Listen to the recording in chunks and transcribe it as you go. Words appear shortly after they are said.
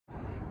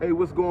Hey,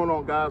 what's going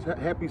on, guys?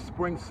 Happy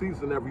spring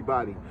season,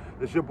 everybody.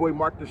 It's your boy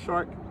Mark the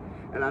Shark,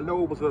 and I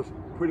know it was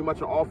pretty much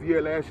an off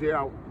year last year.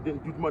 I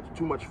didn't do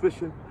too much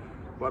fishing,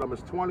 but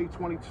it's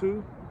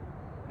 2022,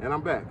 and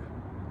I'm back.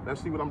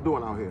 Let's see what I'm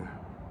doing out here.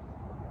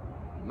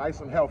 Nice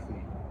and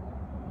healthy.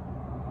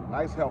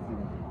 Nice, healthy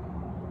one.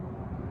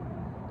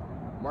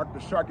 Mark the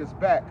Shark is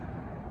back.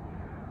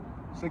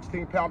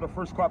 16-pounder,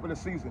 first carp of the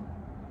season.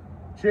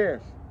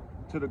 Cheers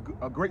to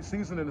a great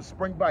season and a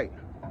spring bite.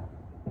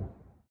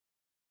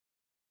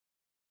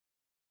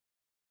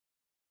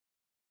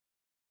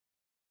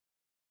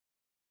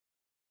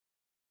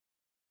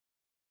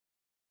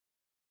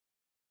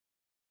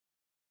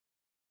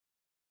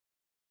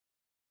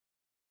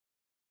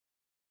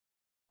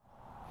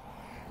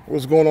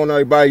 What's going on,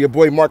 everybody? Your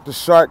boy Mark the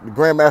Shark, the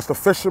Grandmaster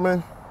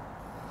Fisherman.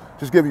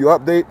 Just give you an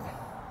update.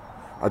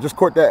 I just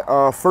caught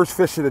that first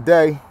fish of the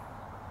day.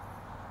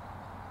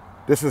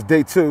 This is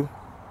day 2.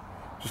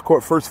 Just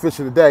caught first fish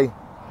of the day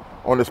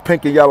on this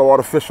pink and yellow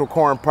artificial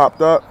corn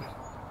popped up.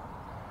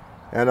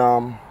 And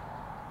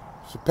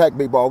it's a pack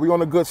bait ball. We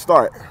on a good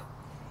start.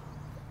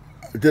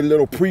 I did a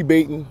little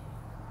pre-baiting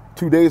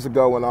 2 days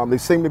ago, and they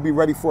seem to be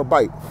ready for a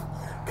bite.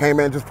 Came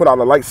in, just put out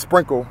a light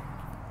sprinkle,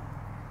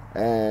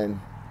 and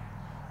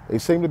they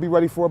seem to be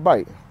ready for a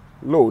bite.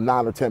 A little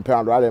 9 or 10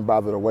 pounder. I didn't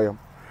bother to weigh them.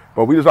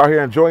 But we just out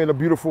here enjoying the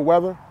beautiful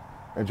weather,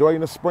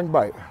 enjoying the spring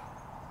bite.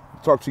 I'll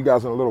talk to you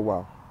guys in a little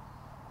while.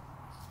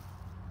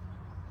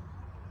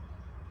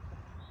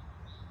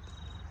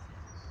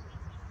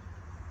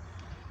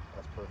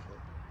 That's perfect.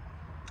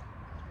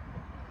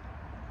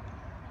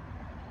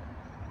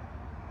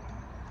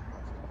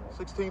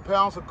 $16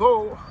 pounds of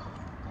gold.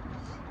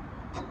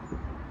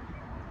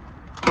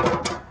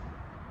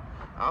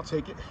 I'll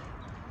take it.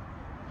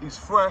 He's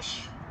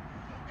fresh.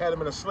 Had him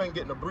in a sling,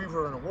 getting a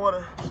breather in the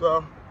water,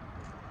 so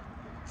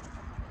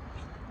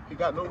he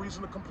got no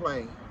reason to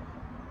complain.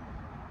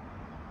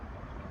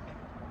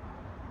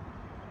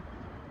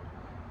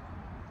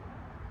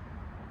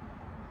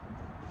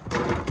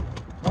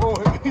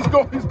 Oh, he's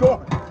going.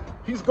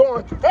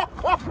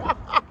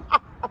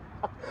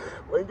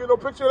 We ain't get no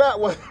picture of that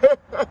one.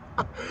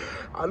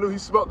 I knew he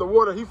smelled the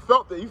water. He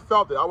felt it.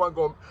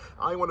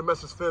 I ain't want to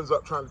mess his fins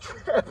up trying to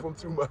trap him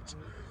too much.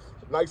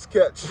 Nice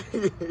catch.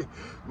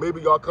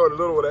 Maybe y'all caught a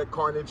little of that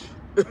carnage.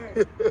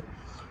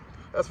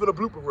 That's for the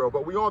blooper reel,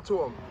 but we on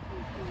to him.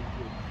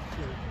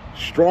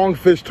 Strong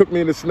fish took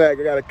me in the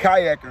snag. I got a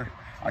kayaker.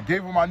 I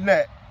gave him my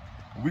net.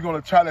 We're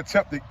gonna try to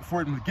attempt it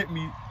for him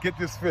to get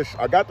this fish.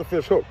 I got the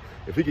fish hooked.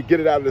 If he could get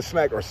it out of the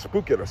snag or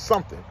spook it or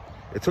something.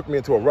 It took me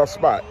into a rough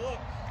spot.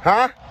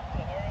 Huh?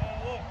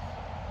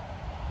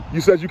 You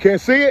said you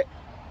can't see it?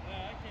 Yeah,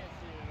 I can't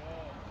see it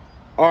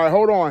at all. All right,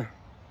 hold on.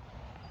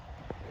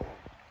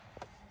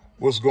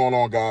 What's going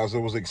on, guys? It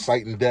was an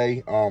exciting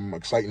day.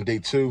 Exciting day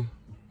 2.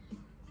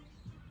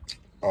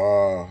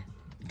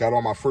 Got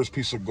on my first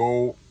piece of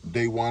gold,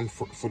 day 1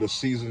 for the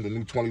season, the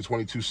new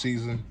 2022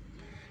 season.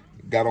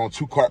 Got on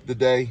 2 carp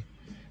today,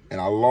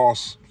 and I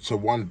lost to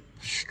one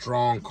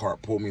strong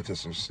carp, pulled me into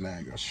some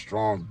snag, a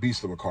strong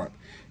beast of a carp.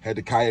 Had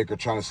the kayaker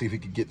trying to see if he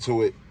could get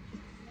to it.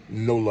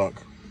 No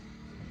luck.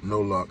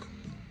 No luck.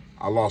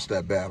 I lost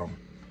that battle.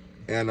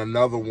 And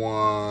another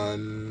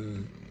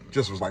one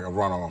just was like a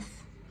runoff.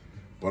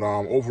 But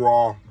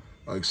overall,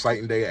 an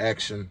exciting day of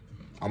action.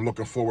 I'm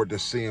looking forward to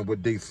seeing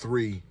what day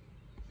 3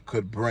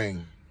 could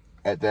bring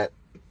at that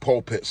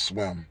Pulpit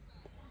swim.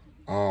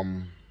 Yeah,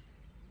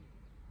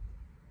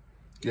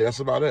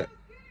 that's about it.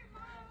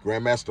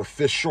 Grandmaster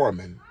Fish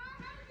Shoreman.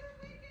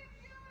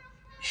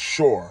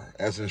 Shore,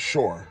 as in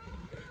shore.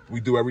 We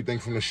do everything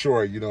from the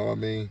shore, you know what I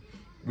mean?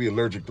 We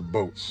allergic to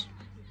boats.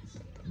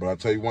 But I'll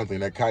tell you one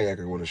thing, that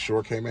kayaker would have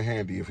sure came in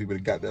handy if he would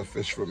have got that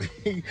fish for me.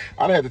 I'd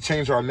have had to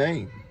change our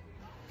name.